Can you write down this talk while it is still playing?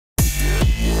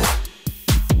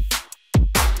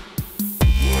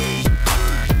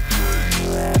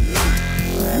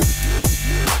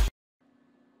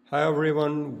Hi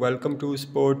everyone, welcome to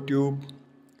SportTube.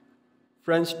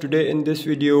 Friends, today in this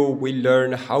video we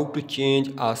learn how to change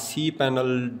a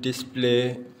cPanel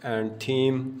display and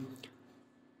theme.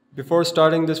 Before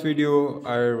starting this video,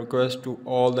 I request to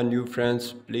all the new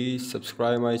friends, please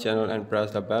subscribe my channel and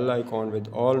press the bell icon with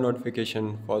all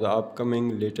notification for the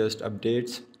upcoming latest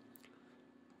updates.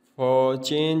 For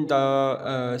change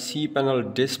the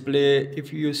cPanel display,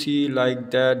 if you see like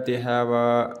that, they have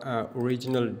a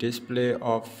original display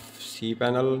of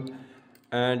cPanel,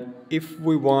 and if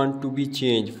we want to be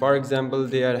changed, for example,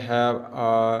 they have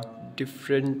a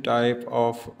different type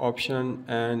of option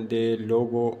and the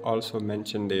logo also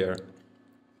mentioned there.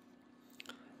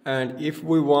 And if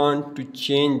we want to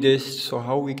change this, so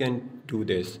how we can do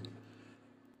this?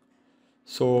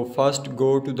 So first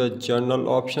go to the journal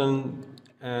option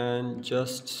and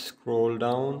just scroll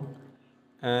down,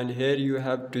 and here you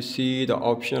have to see the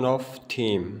option of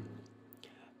theme,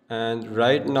 and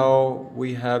right now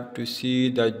we have to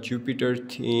see the Jupyter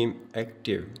theme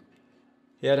active.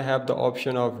 Here I have the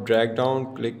option of drag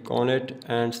down, click on it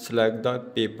and select the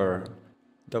paper.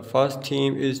 The first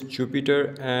theme is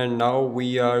Jupyter, and now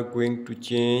we are going to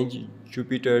change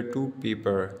Jupyter to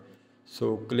paper.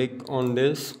 So click on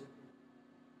this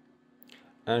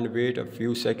and wait a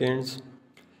few seconds.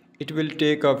 It will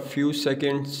take a few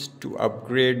seconds to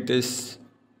upgrade this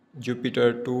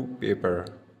Jupyter to paper.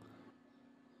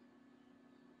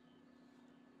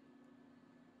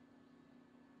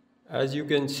 As you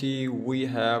can see, we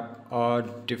have a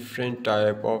different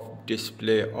type of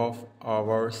display of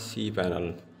our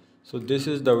cPanel. So this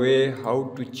is the way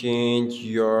how to change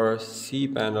your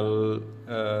cPanel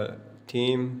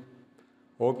theme.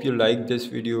 Hope you like this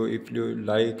video. If you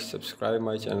like, subscribe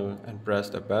my channel and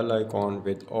press the bell icon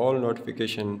with all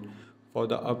notification for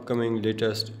the upcoming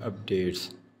latest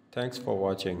updates. Thanks for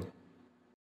watching.